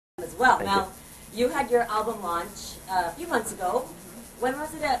Well, Mel, you had your album launch a few months ago. When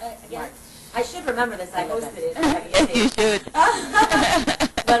was it again? March. I should remember this. I hosted it. Yes, you should.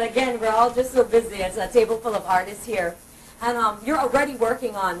 But again, we're all just so busy. It's a table full of artists here. And you're already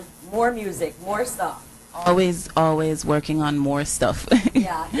working on more music, more stuff. Always working on more stuff.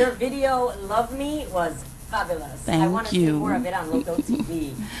 Yeah, your video, Love Me, was fabulous. Thank I want to see you. more of it on local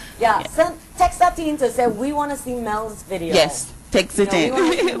TV. Yeah, text that team to say, we want to see Mel's video. Yes, text it in, we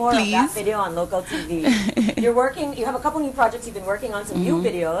want to see more please. of that video on local TV. You have a couple new projects. You've been working on some new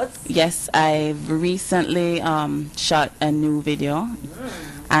videos. Yes, I've recently shot a new video,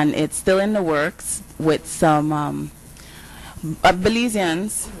 and it's still in the works with some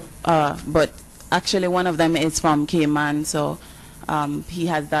Belizeans, but actually one of them is from Cayman, so he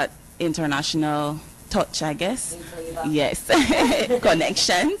has that international touch, I guess. Yes,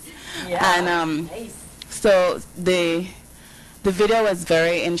 connections. Yeah, and nice. So the video was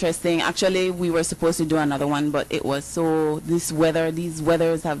very interesting. Actually, we were supposed to do another one, but it was these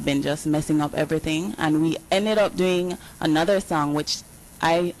weathers have been just messing up everything, and we ended up doing another song which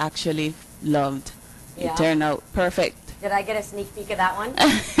I actually loved. Yeah. It turned out perfect. Did I get a sneak peek of that one?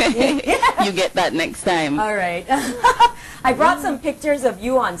 You get that next time. All right. I brought some pictures of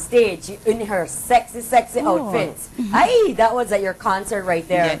you on stage in her sexy outfits. Hey, that was at your concert right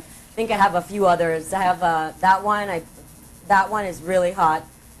there. Yes. I think I have a few others. I have that one. That one is really hot.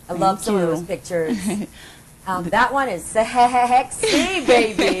 I love some of those pictures. That one is sexy,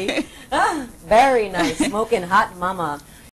 baby. Very nice. Smoking hot mama.